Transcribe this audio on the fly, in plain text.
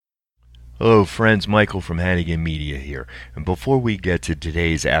Hello friends, Michael from Hannigan Media here. And before we get to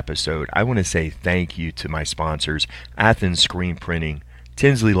today's episode, I want to say thank you to my sponsors, Athens Screen Printing,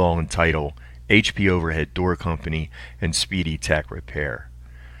 Tinsley Law and Title, HP Overhead Door Company, and Speedy Tech Repair.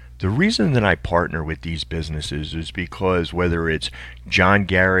 The reason that I partner with these businesses is because whether it's John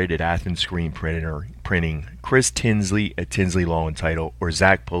Garrett at Athens Screen Printing, Chris Tinsley at Tinsley Law and Title, or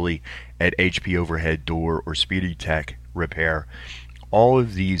Zach Pulley at HP Overhead Door or Speedy Tech Repair, all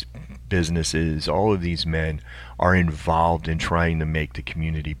of these businesses, all of these men are involved in trying to make the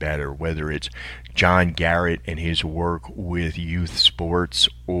community better, whether it's John Garrett and his work with youth sports,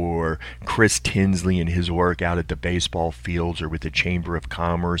 or Chris Tinsley and his work out at the baseball fields or with the Chamber of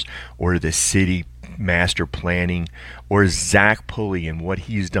Commerce or the city master planning, or Zach Pulley and what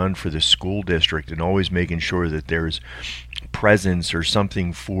he's done for the school district and always making sure that there's presence or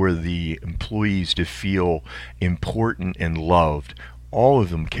something for the employees to feel important and loved. All of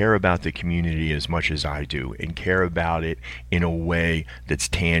them care about the community as much as I do and care about it in a way that's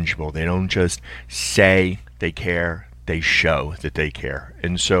tangible. They don't just say they care, they show that they care.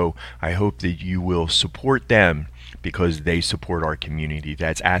 And so I hope that you will support them because they support our community.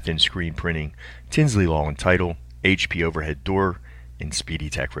 That's Athens Screen Printing, Tinsley Law and Title, HP Overhead Door, and Speedy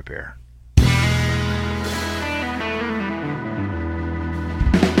Tech Repair.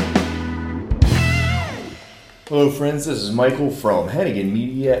 Hello friends, this is Michael from Hannigan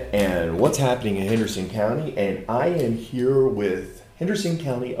Media and what's happening in Henderson County, and I am here with Henderson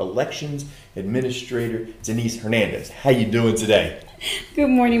County Elections Administrator Denise Hernandez. How you doing today? Good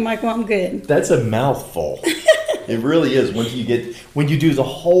morning, Michael. I'm good. That's a mouthful. It really is. When you do the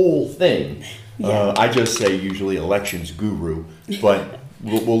whole thing, yeah. I just say usually elections guru, but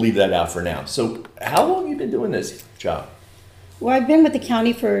we'll leave that out for now. So how long have you been doing this job? Well, I've been with the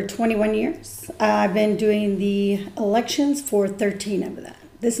county for 21 years. I've been doing the elections for 13 of that.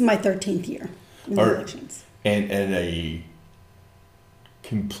 This is my 13th year in the elections. And a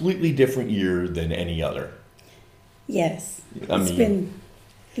completely different year than any other. Yes.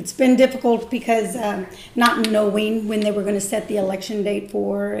 It's been difficult because not knowing when they were going to set the election date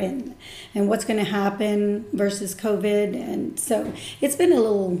for and what's going to happen versus COVID. And so it's been a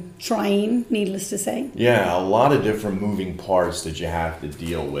little trying, needless to say. Yeah, a lot of different moving parts that you have to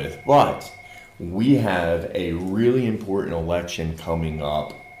deal with. But we have a really important election coming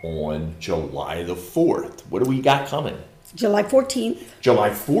up on July the 4th. What do we got coming? July 14th.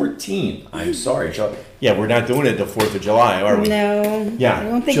 July 14th. I'm sorry. Yeah, we're not doing it the 4th of July, are we? No. Yeah. I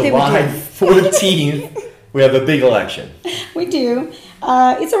don't think July they would 14th, we have a big election. We do.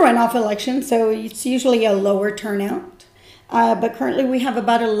 It's a runoff election, so it's usually a lower turnout. But currently we have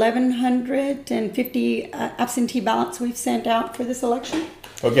about 1,150 absentee ballots we've sent out for this election.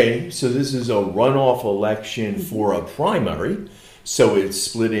 Okay, so this is a runoff election for a primary. So it's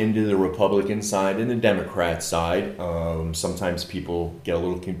split into the Republican side and the Democrat side. Sometimes people get a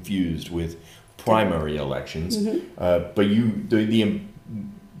little confused with primary elections. But the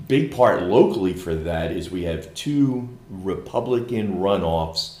big part locally for that is we have two Republican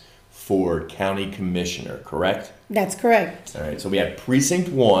runoffs for county commissioner, correct? That's correct. All right, so we have Precinct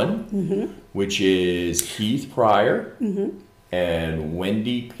 1, which is Keith Pryor and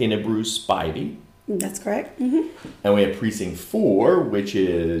Wendy Pinnebrew Spivey. That's correct. And we have Precinct 4, which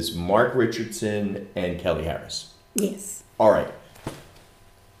is Mark Richardson and Kelly Harris. Yes. All right.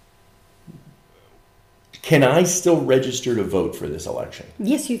 Can I still register to vote for this election?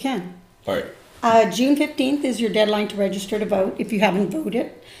 Yes, you can. All right. June 15th is your deadline to register to vote if you haven't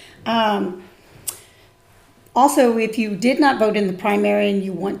voted. Also, if you did not vote in the primary and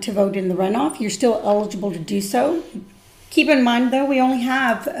you want to vote in the runoff, you're still eligible to do so. Keep in mind, though, we only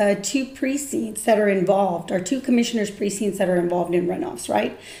have two precincts that are involved, or two commissioners' precincts that are involved in runoffs,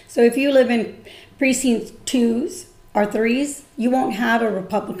 right? So if you live in precinct 2s or 3s, you won't have a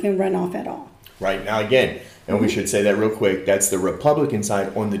Republican runoff at all. Right. Now, again, and we should say that real quick, that's the Republican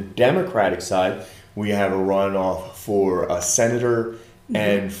side. On the Democratic side, we have a runoff for a senator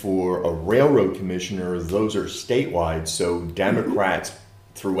and for a railroad commissioner. Those are statewide, so Democrats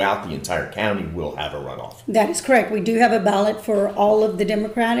throughout the entire county will have a runoff. That is correct. We do have a ballot for all of the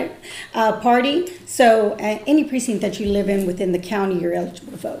Democratic Party. So any precinct that you live in within the county, you're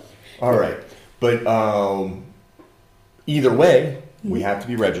eligible to vote. All right. But either way, we have to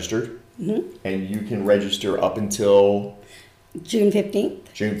be registered. And you can register up until June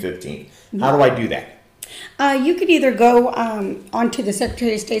 15th. June 15th. How do I do that? You could either go onto the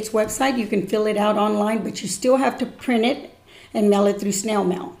Secretary of State's website. You can fill it out online, but you still have to print it and mail it through snail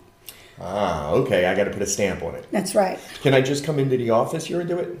mail. Okay. I got to put a stamp on it. That's right. Can I just come into the office here and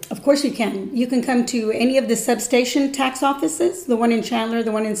do it? Of course you can. You can come to any of the substation tax offices. The one in Chandler,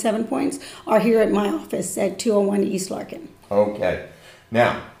 the one in Seven Points, are here at my office at 201 East Larkin. Okay.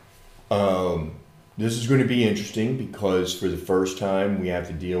 Now, this is going to be interesting because for the first time we have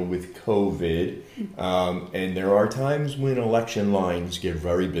to deal with COVID. And there are times when election lines get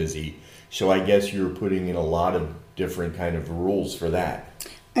very busy. So I guess you're putting in a lot of different kind of rules for that.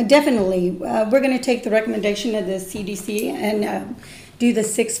 Definitely. We're going to take the recommendation of the CDC and do the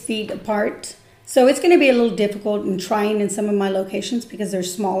 6 feet apart. So it's going to be a little difficult and trying in some of my locations because they're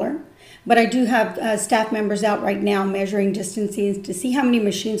smaller. But I do have staff members out right now measuring distances to see how many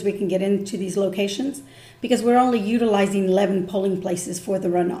machines we can get into these locations because we're only utilizing 11 polling places for the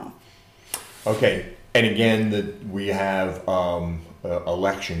runoff. Okay. And again, we have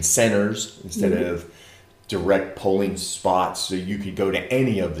election centers instead of direct polling spots, so you could go to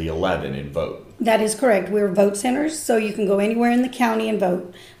any of the 11 and vote. That is correct. We're vote centers, so you can go anywhere in the county and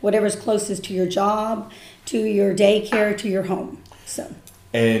vote, whatever's closest to your job, to your daycare, to your home.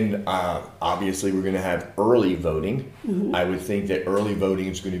 And obviously we're going to have early voting. I would think that early voting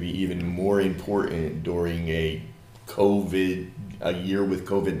is going to be even more important during a year with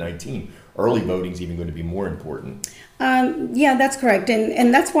COVID-19. Early voting is even going to be more important. Yeah, that's correct.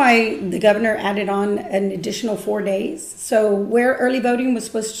 And that's why the governor added on an additional 4 days. So where early voting was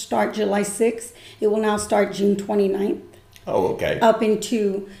supposed to start July 6th, it will now start June 29th. Oh, okay. Up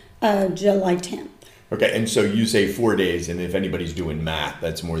into July 10th. Okay, and so you say 4 days, and if anybody's doing math,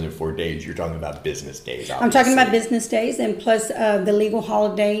 that's more than 4 days. You're talking about business days, obviously. I'm talking about business days, and plus the legal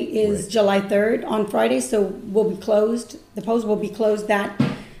holiday is July 3rd on Friday, so we'll be closed. The polls will be closed that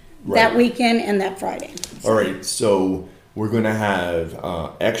weekend and that Friday. All right, so we're going to have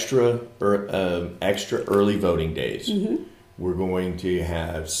extra early voting days. We're going to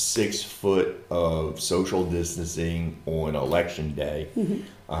have 6 foot of social distancing on election day.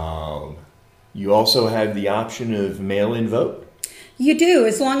 You also have the option of mail-in vote? You do,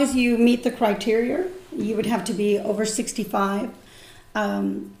 as long as you meet the criteria. You would have to be over 65,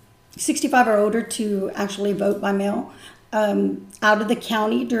 65 or older to actually vote by mail, out of the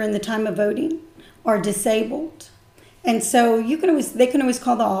county during the time of voting, or disabled. And so they can always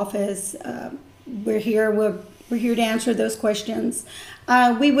call the office. We're here to answer those questions.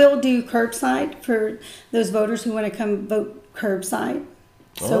 We will do curbside for those voters who want to come vote curbside.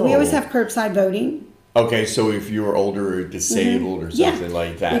 So we always have curbside voting. Okay, so if you're older or disabled or something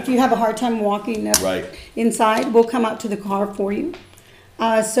like that. If you have a hard time walking inside, we'll come out to the car for you.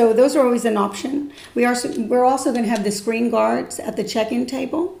 So those are always an option. We're also going to have the screen guards at the check-in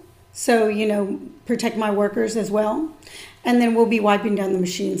table. So, protect my workers as well. And then we'll be wiping down the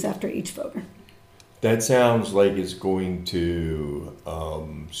machines after each voter. That sounds like it's going to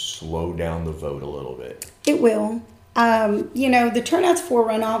slow down the vote a little bit. It will. The turnouts for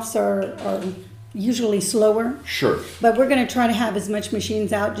runoffs are usually slower. Sure. But we're going to try to have as much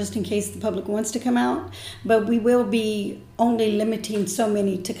machines out just in case the public wants to come out. But we will be only limiting so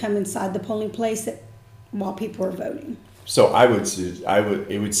many to come inside the polling place while people are voting. So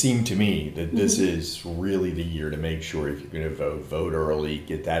it would seem to me that this is really the year to make sure if you're going to vote early,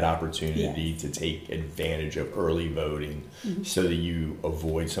 get that opportunity to take advantage of early voting so that you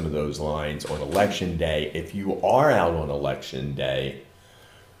avoid some of those lines on election day. If you are out on election day,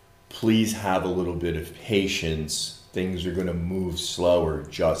 please have a little bit of patience. Things are going to move slower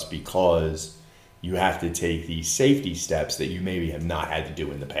just because you have to take these safety steps that you maybe have not had to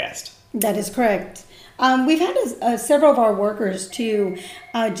do in the past. That is correct. We've had several of our workers to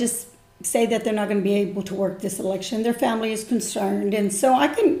just say that they're not going to be able to work this election. Their family is concerned, and so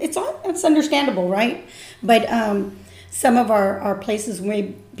it's understandable, right? But some of our places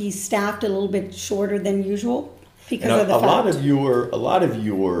may be staffed a little bit shorter than usual because of the fact. A lot of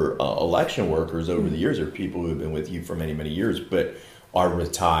your election workers over the years are people who have been with you for many, many years, but are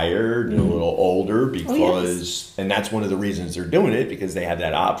retired and a little older because, and that's one of the reasons they're doing it, because they have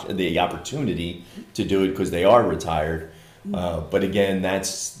that the opportunity to do it because they are retired. But again,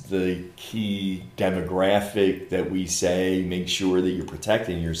 that's the key demographic that we say, make sure that you're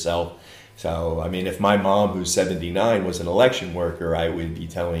protecting yourself. So, I mean, if my mom, who's 79, was an election worker, I would be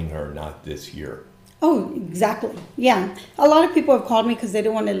telling her not this year. Oh, exactly. Yeah. A lot of people have called me because they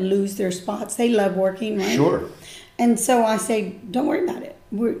don't want to lose their spots. They love working, right? Sure. And so I say, don't worry about it.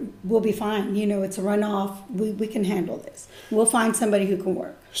 We'll be fine. It's a runoff. We can handle this. We'll find somebody who can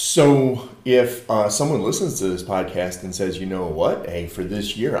work. So if someone listens to this podcast and says, you know what, hey, for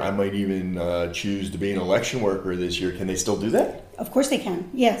this year, I might even choose to be an election worker this year, can they still do that? Of course they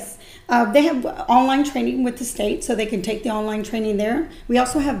can, yes. They have online training with the state, so they can take the online training there. We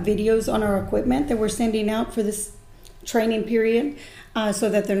also have videos on our equipment that we're sending out for this training period, so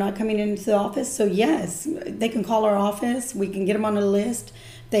that they're not coming into the office. So yes, they can call our office. We can get them on a list.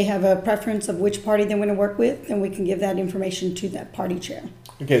 They have a preference of which party they want to work with, and we can give that information to that party chair.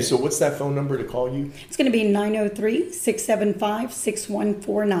 Okay, so what's that phone number to call you? It's going to be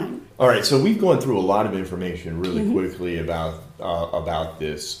 903-675-6149. All right, so we've gone through a lot of information really quickly about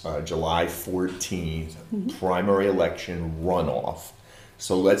this July 14th primary election runoff.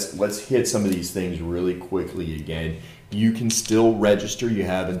 So let's hit some of these things really quickly again. You can still register. You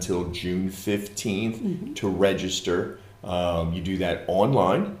have until June 15th to register. You do that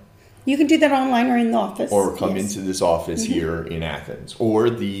online. You can do that online or in the office. Or come into this office here in Athens.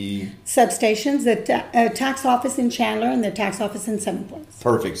 Or the substations, the tax office in Chandler and the tax office in Seven Points.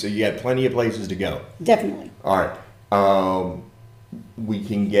 Perfect. So you have plenty of places to go. Definitely. All right. We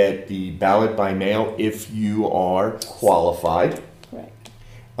can get the ballot by mail if you are qualified. Correct.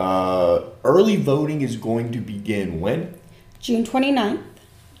 Early voting is going to begin when? June 29th.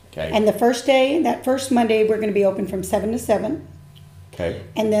 Okay. And the first day, that first Monday, we're going to be open from 7 to 7. Okay.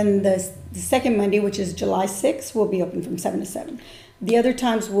 And then the second Monday, which is July 6th, will be open from 7 to 7. The other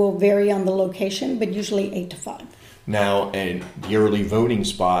times will vary on the location, but usually 8 to 5. Now, and the early voting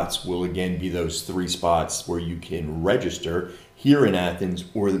spots will again be those 3 spots where you can register here in Athens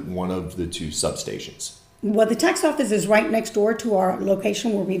or one of the 2 substations. Well, the tax office is right next door to our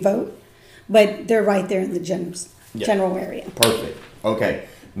location where we vote, but they're right there in the general area. Perfect. Okay.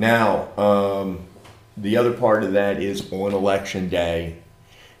 Now, the other part of that is on election day,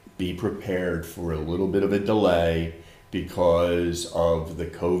 be prepared for a little bit of a delay because of the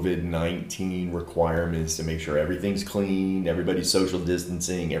COVID-19 requirements to make sure everything's clean, everybody's social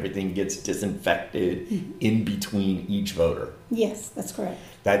distancing, everything gets disinfected in between each voter. Yes, that's correct.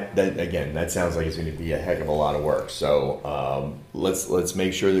 That again, that sounds like it's going to be a heck of a lot of work. So let's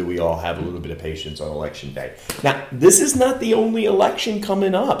make sure that we all have a little bit of patience on election day. Now, this is not the only election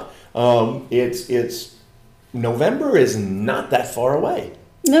coming up. It's November is not that far away.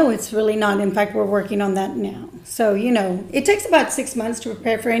 No, it's really not. In fact, we're working on that now. So, it takes about 6 months to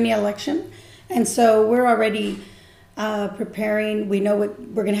prepare for any election. And so we're already preparing. We know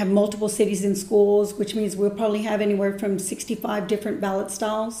we're going to have multiple cities and schools, which means we'll probably have anywhere from 65 different ballot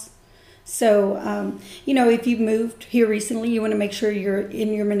styles. So, if you've moved here recently, you want to make sure you're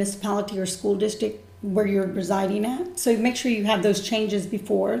in your municipality or school district where you're residing at. So make sure you have those changes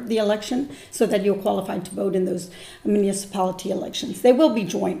before the election so that you're qualified to vote in those municipality elections. They will be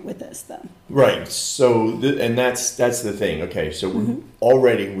joint with us, though. Right. So, and that's the thing. Okay. So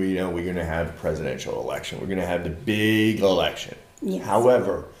already we know we're going to have a presidential election. We're going to have the big election. Yes.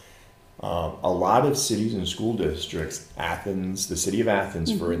 However, a lot of cities and school districts, Athens, the city of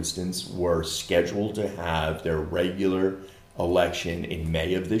Athens, for instance, were scheduled to have their regular election in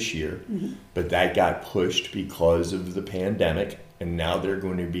May of this year, but that got pushed because of the pandemic, and now they're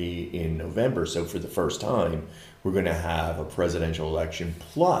going to be in November. So for the first time, we're going to have a presidential election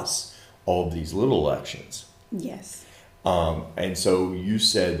plus all of these little elections. Yes. And so you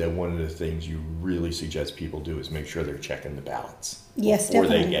said that one of the things you really suggest people do is make sure they're checking the ballots Yes, before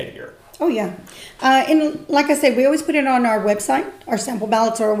definitely. they get here. Oh, yeah. And like I said, we always put it on our website. Our sample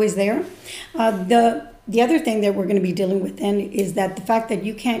ballots are always there. The other thing that we're going to be dealing with then is that the fact that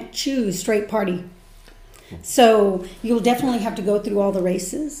you can't choose straight party. So you'll definitely have to go through all the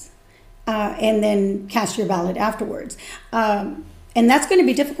races and then cast your ballot afterwards. And that's going to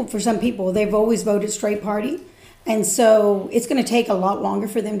be difficult for some people. They've always voted straight party. And so it's going to take a lot longer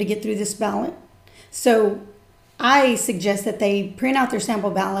for them to get through this ballot. So I suggest that they print out their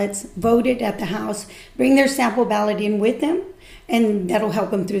sample ballots, vote it at the house, bring their sample ballot in with them, and that'll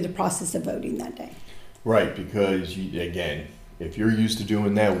help them through the process of voting that day. Right, because again, if you're used to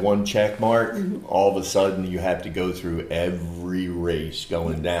doing that one check mark, all of a sudden you have to go through every race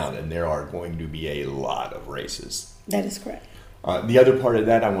going down, and there are going to be a lot of races. That is correct. The other part of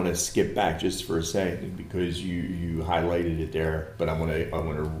that, I want to skip back just for a second because you highlighted it there, but I want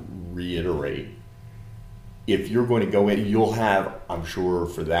to reiterate. If you're going to go in, you'll have, I'm sure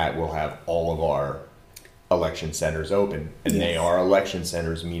for that, we'll have all of our election centers open, and they are election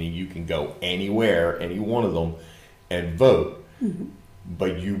centers, meaning you can go anywhere, any one of them, and vote.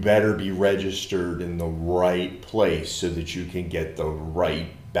 But you better be registered in the right place so that you can get the right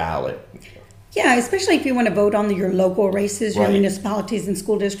ballot. Yeah, especially if you want to vote on your local races, your Right. municipalities and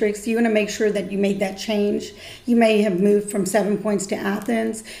school districts, you want to make sure that you made that change. You may have moved from 7 Points to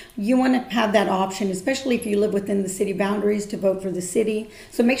Athens. You want to have that option, especially if you live within the city boundaries, to vote for the city.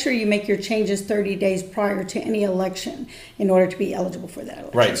 So make sure you make your changes 30 days prior to any election in order to be eligible for that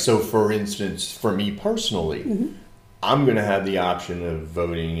election. Right. So, for instance, for me personally, I'm going to have the option of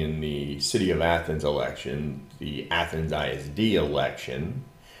voting in the City of Athens election, the Athens ISD election.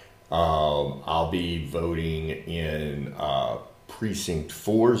 I'll be voting in Precinct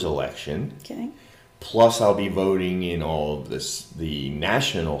 4's election. Okay. Plus, I'll be voting in all of this, the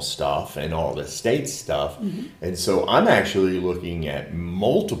national stuff and all the state stuff. And so I'm actually looking at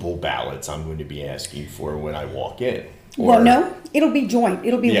multiple ballots I'm going to be asking for when I walk in. Well, no, it'll be joint.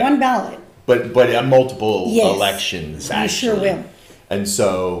 It'll be Yeah. one ballot. But multiple Yes, elections, you actually. sure will. And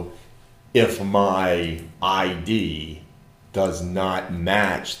so if my ID does not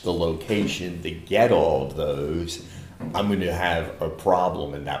match the location to get all of those, I'm going to have a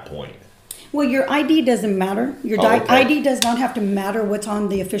problem at that point. Well, your ID doesn't matter. Your Okay. ID does not have to matter what's on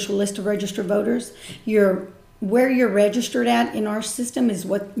the official list of registered voters. Where you're registered at in our system is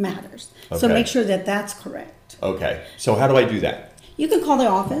what matters. So Okay. make sure that that's correct. Okay, so how do I do that? You can call the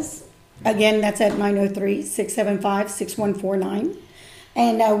office. Again, that's at 903-675-6149.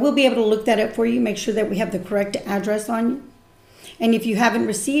 And we'll be able to look that up for you, make sure that we have the correct address on you. And if you haven't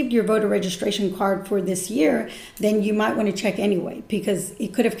received your voter registration card for this year, then you might want to check anyway, because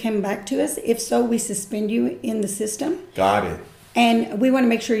it could have come back to us. If so, we suspend you in the system. Got it. And we want to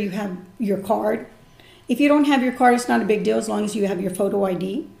make sure you have your card. If you don't have your card, it's not a big deal as long as you have your photo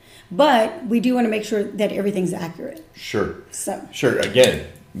ID. But we do want to make sure that everything's accurate. Sure. So, Sure. Again,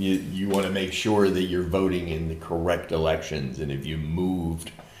 you want to make sure that you're voting in the correct elections, and if you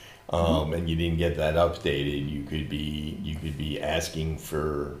moved and you didn't get that updated, you could be asking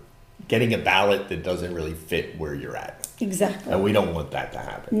for getting a ballot that doesn't really fit where you're at, exactly. and we don't want that to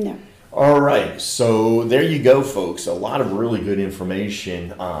happen. No. All right, so there you go, folks. A lot of really good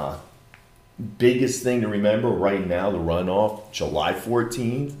information. Biggest thing to remember right now, the runoff, July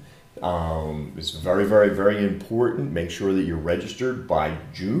 14th. It's very, very, very important. Make sure that you're registered by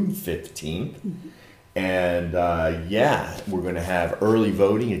June 15th. And yeah, we're going to have early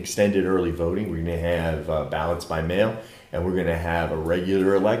voting, extended early voting. We're going to have ballots by mail, and we're going to have a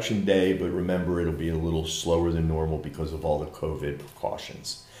regular election day. But remember, it'll be a little slower than normal because of all the COVID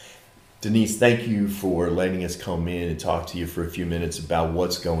precautions. Denise, thank you for letting us come in and talk to you for a few minutes about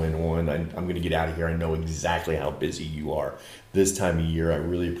what's going on. I'm going to get out of here. I know exactly how busy you are this time of year. I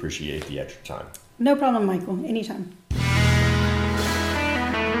really appreciate the extra time. No problem, Michael. Anytime.